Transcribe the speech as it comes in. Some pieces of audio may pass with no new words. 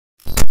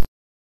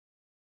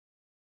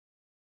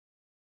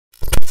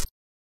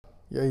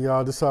Yeah,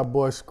 y'all, this our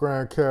boy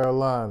Scram,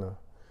 Carolina.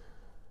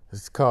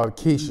 It's called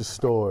Keysha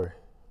Story,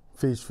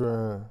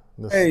 featuring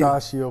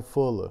Nastashia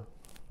Fuller.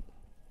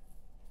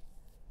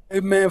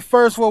 Hey, man,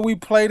 first while we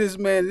play this,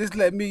 man, just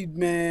let me,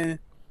 man,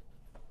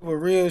 give a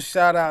real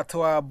shout out to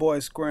our boy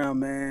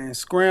Scram, man.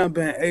 Scram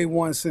been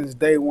A1 since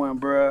day one,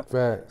 bruh.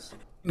 Facts.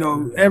 You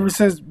know, ever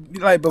since,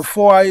 like,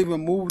 before I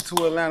even moved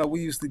to Atlanta, we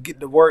used to get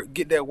that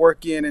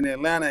work in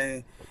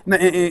Atlanta.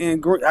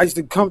 And I used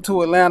to come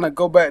to Atlanta,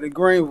 go back to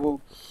Greenville.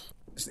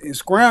 And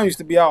Scram used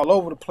to be all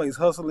over the place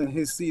hustling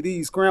his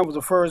CDs. Scram was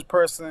the first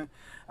person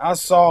I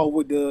saw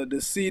with the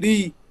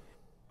CD,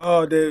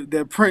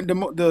 that print the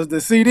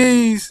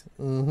CDs.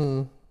 Mm-hmm.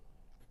 You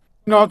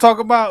know what I'm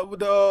talking about,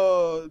 with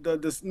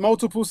the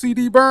multiple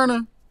CD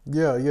burner.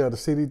 Yeah, the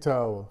CD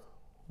tower.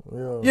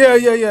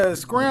 Yeah.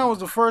 Scram was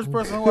the first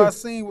person who I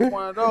seen with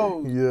one of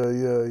those.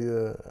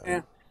 Yeah.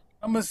 And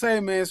I'm gonna say,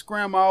 man,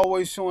 Scram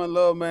always showing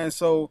love, man.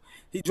 So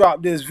he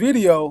dropped this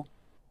video,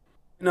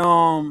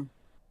 and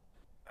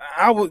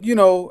I would, when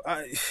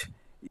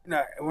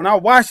I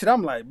watched it,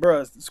 I'm like,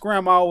 bruh,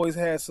 Scram always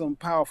has some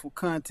powerful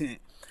content.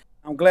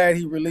 I'm glad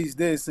he released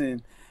this,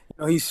 and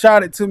he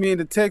shot it to me in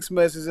the text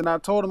message, and I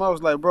told him, I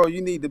was like, bro,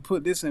 you need to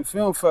put this in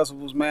film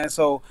festivals, man.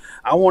 So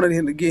I wanted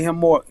him to get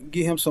him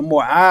some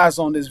more eyes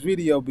on this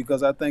video,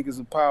 because I think it's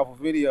a powerful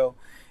video.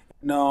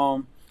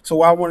 And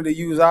so I wanted to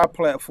use our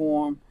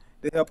platform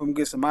to help him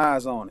get some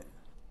eyes on it.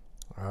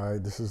 All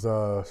right, this is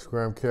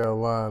Scram,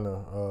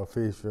 Carolina,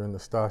 featuring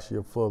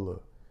Nastashia Fuller,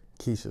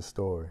 Keysha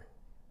Story.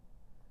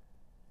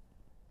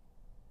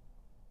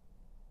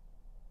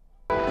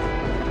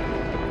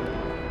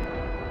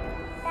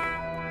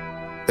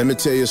 Let me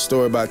tell you a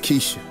story about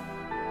Keysha.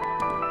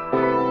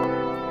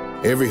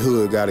 Every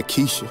hood got a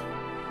Keysha.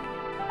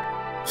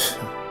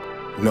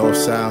 North,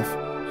 south,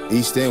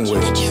 east, and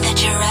west. The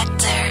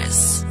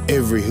directors.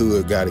 Every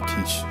hood got a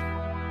Keysha.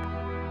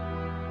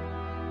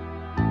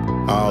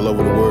 All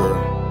over the world.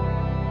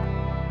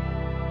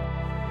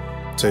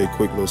 Tell you a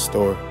quick little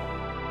story.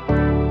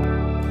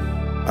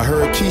 I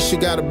heard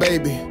Keysha got a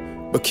baby,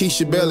 but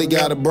Keysha barely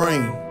got a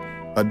brain.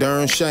 A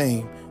darn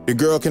shame. The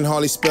girl can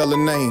hardly spell her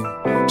name.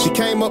 She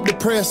came up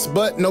depressed,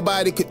 but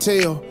nobody could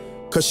tell,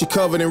 cause she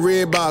covered in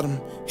red bottom,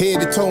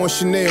 head to toe in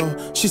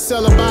Chanel. She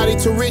sell her body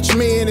to rich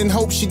men and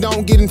hope she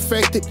don't get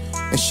infected.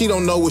 And she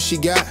don't know what she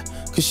got,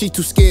 cause she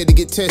too scared to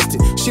get tested.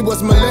 She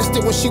was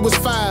molested when she was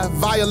 5,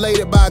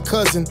 violated by a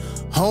cousin.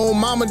 Home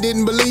mama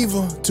didn't believe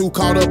her, too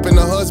caught up in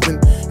her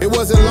husband. It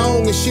wasn't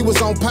long and she was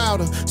on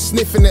powder,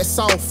 sniffing that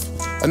soft.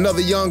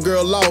 Another young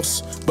girl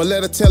lost, but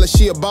let her tell her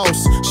she a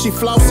boss. She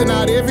flossing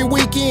out every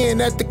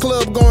weekend at the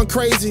club going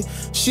crazy.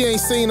 She ain't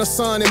seen her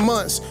son in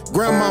months.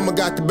 Grandmama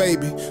got the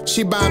baby.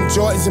 She buy him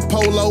Jordans and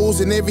polos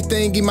and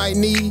everything he might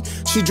need.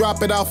 She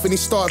drop it off and he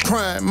start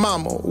crying.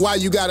 Mama, why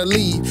you gotta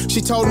leave?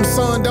 She told him,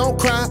 son, don't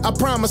cry. I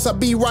promise I'll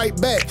be right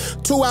back.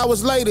 2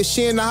 hours later,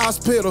 she in the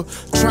hospital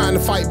trying to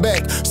fight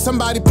back.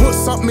 Somebody put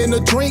something in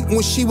her drink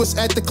when she was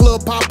at the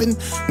club popping.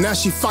 Now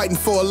she fighting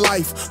for her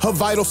life. Her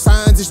vital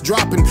signs is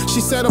dropping. She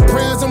said her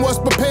prayers and was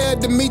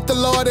prepared to meet the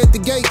Lord at the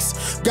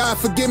gates. God,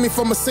 forgive me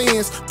for my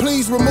sins.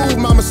 Please remove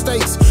my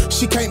mistakes.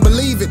 She can't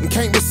believe it and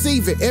can't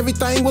receive it.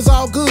 Everything was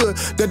all good.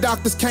 The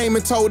doctors came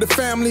and told the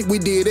family we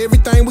did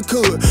everything we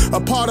could. A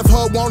part of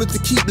her wanted to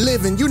keep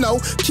living,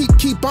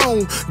 keep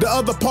on. The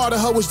other part of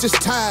her was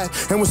just tired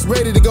and was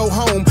ready to go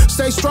home.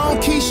 Stay strong,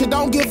 Keysha,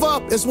 don't give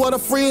up, is what her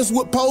friends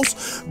would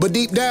post. But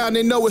deep down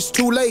they know it's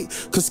too late,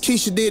 cause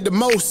Keysha did the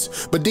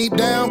most. But deep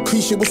down,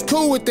 Keysha was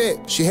cool with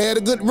that. She had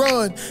a good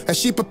run. As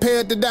she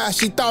prepared to die,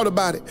 she thought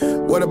about it.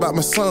 What about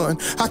my son?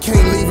 I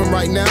can't leave him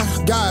right now.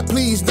 God,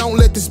 please don't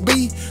let this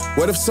be.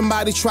 What if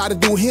somebody try to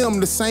do him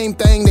the same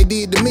thing they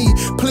did to me?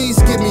 Please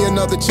give me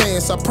another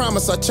chance. I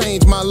promise I'll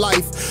change my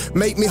life.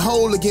 Make me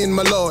whole again,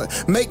 my Lord.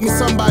 Make me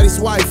somebody's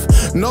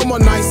wife. No more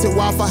nights at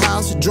Waffle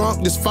House,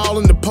 drunk, just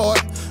falling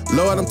apart.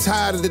 Lord, I'm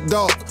tired of the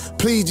dark.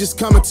 Please just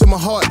come into my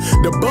heart.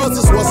 The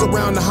buzzers was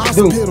around the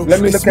hospital. Dude,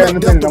 let me they look at smelled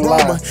it the I'm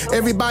aroma. live.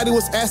 Everybody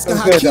was asking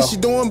how good, Keysha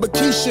doing, but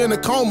Keysha in a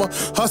coma.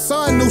 Her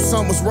son knew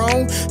something was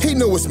wrong. He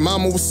knew his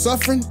mama was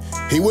suffering.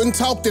 He wouldn't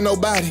talk to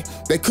nobody.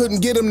 They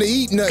couldn't get him to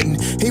eat nothing.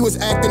 He was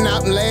acting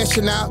out and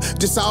lashing out,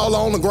 just all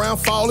on the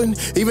ground falling.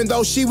 Even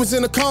though she was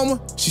in a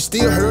coma, she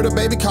still heard her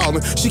baby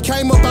calling. She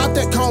came up out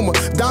that coma.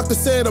 Doctor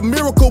said a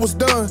miracle was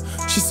done.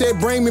 She said,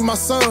 bring me my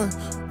son.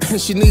 And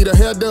she need her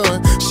hair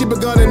done. She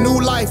begun a new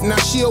life. Now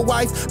she a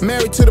wife,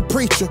 married to the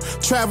preacher,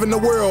 traveling the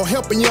world,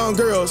 helping young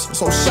girls.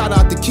 So shout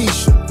out to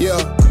Keysha. Yeah,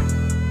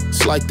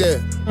 it's like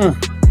that.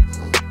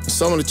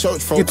 Some of the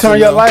church folks, You turn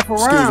your life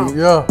around.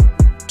 Yeah.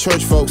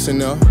 Church folks in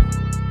there,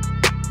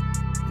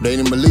 they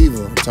didn't believe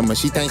her. Talking about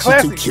she thinks she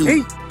too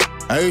cute.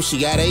 I heard she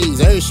got AIDS.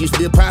 I heard she used to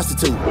be a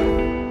prostitute.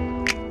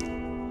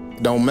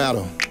 Don't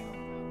matter.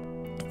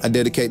 I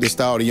dedicate this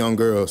to all the young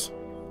girls.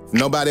 If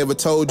nobody ever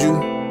told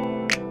you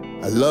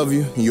I love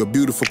you, and you're a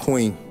beautiful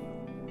queen,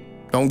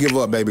 don't give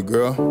up, baby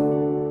girl.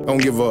 Don't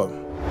give up.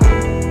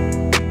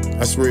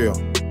 That's real.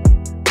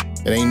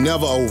 It ain't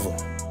never over.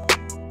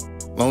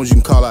 As long as you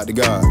can call out to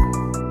God.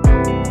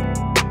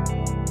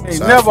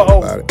 Ain't never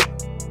over.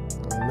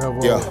 Ain't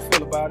Never. Yeah. How you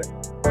feel about it?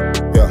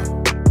 Yeah.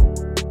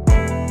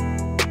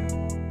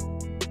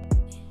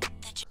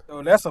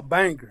 So that's a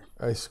banger.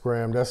 Hey,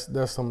 Scram, that's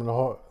some of the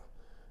hard.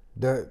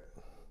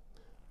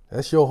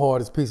 That's your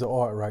hardest piece of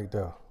art right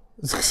there.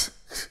 It's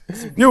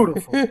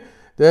beautiful.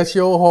 That's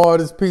your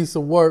hardest piece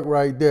of work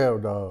right there,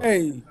 dog.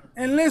 Hey,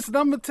 and listen,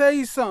 I'm gonna tell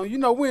you something. You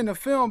know, we're in the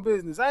film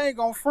business. I ain't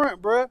gonna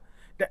front, bruh.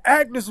 The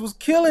actors was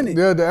killing it.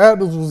 Yeah, the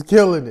actors was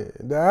killing it.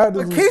 The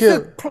actors was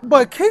killing.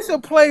 But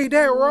Keysha played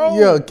that role.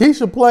 Yeah,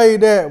 Keysha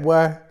played that,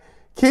 boy.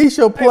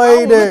 Keysha Hey, played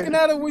I was that. looking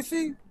at her when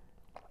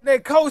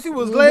that coach, she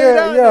was laid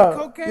out. That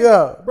cocaine.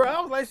 Yeah. Bro, I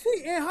was like, she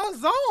in her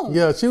zone.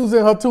 Yeah, she was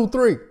in her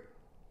 2-3.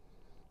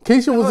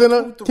 Keysha was in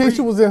her 2-3.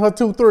 Keysha was in her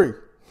 2-3.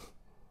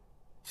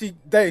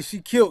 She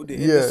killed it.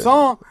 Yeah. And the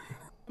song,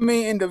 I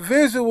mean, and the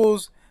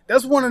visuals,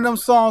 that's one of them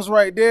songs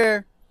right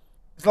there.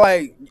 It's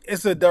like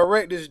it's a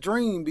director's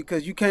dream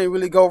because you can't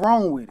really go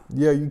wrong with it.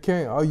 Yeah, you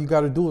can't. All you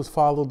got to do is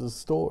follow the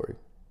story.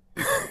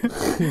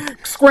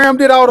 Scram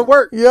did all the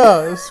work.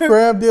 Yeah,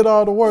 Scram did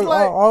all the work.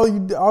 Like, all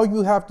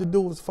you have to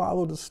do is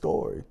follow the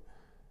story.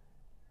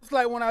 It's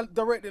like when I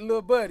directed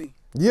Lil Buddy.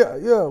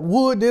 Yeah.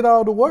 Wood did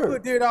all the work.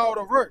 Wood did all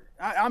the work.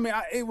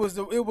 It was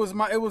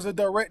a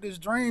director's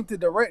dream to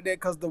direct that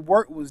because the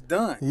work was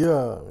done.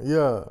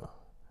 Yeah.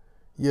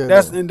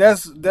 That's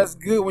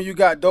good when you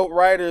got dope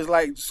writers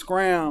like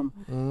Scram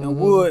and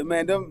Wood,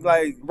 man. Them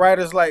like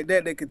writers like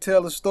that can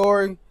tell a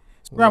story.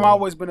 Scram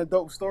always been a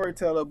dope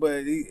storyteller,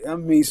 but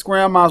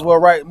Scram might as well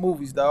write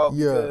movies, dog.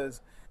 Yeah.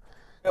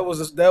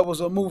 Because that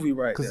was a movie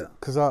right there.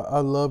 Cause I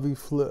love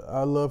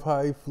I love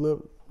how he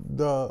flipped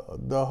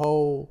the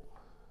whole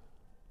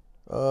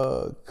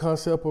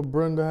concept of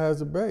Brenda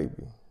has a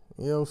baby.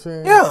 You know what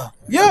I'm saying?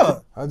 Yeah.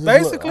 I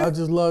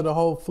just love the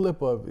whole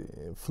flip of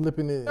it,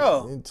 flipping it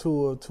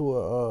into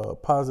a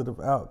positive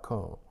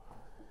outcome.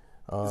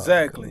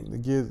 Exactly. To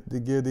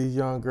give these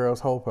young girls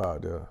hope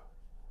out there.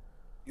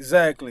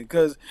 Exactly,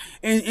 because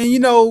and you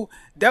know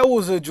that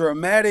was a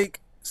dramatic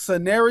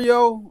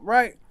scenario,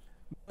 right?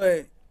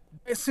 But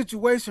that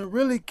situation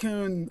really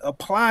can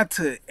apply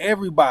to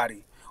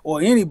everybody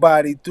or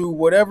anybody through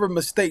whatever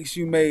mistakes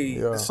you made.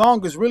 Yeah. The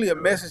song is really a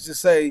message to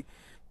say you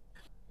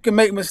can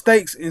make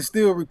mistakes and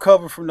still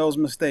recover from those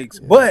mistakes.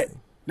 Yeah. But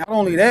not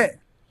only that,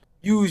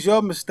 use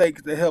your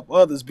mistakes to help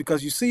others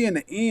because you see in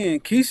the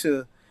end,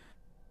 Keysha,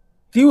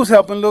 she was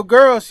helping little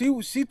girls.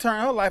 She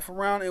turned her life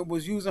around and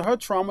was using her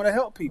trauma to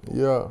help people.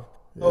 Yeah.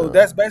 So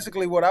that's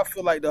basically what I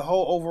feel like the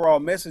whole overall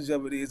message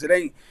of it is.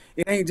 It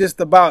ain't just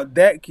about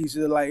that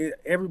Keysha. Like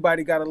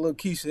everybody got a little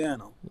Keysha in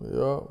them.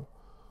 Yeah.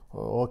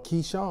 Or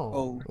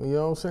Keyshawn. You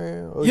know what I'm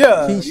saying? Or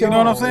yeah. Keyshawn, you know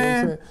what I'm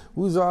saying?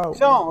 Who's all?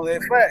 Keyshawn, they're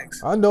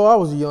facts. I know I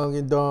was young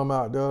and dumb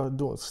out there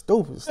doing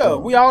stupid stuff. Yeah,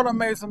 we all done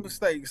made some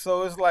mistakes.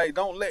 So it's like,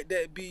 don't let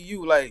that be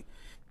you. Like,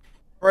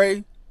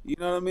 pray. You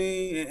know what I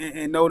mean?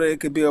 And know that it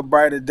could be a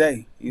brighter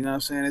day. You know what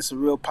I'm saying? It's a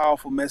real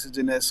powerful message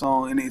in that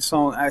song. And that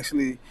song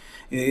actually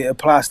it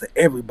applies to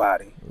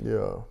everybody.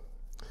 Yeah.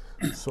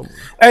 So,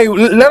 hey,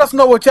 let us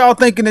know what y'all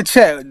think in the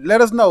chat.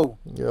 Let us know.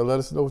 Yeah, let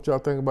us know what y'all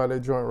think about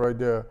that joint right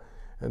there.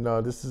 And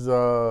this is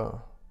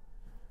I'm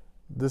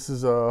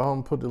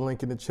gonna put the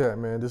link in the chat,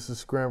 man. This is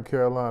Scram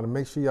Carolina.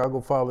 Make sure y'all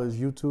go follow his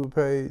YouTube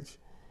page.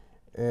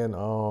 And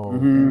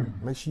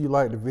make sure you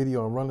like the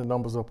video and run the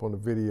numbers up on the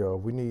video.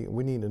 We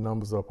need the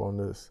numbers up on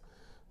this.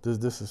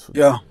 This is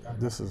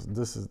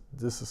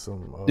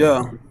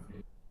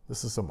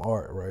some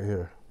art right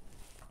here.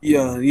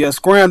 Yeah.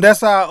 Scram,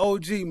 that's our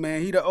OG,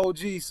 man. He the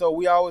OG, so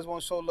we always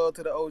want to show love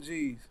to the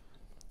OGs.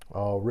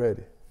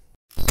 Already.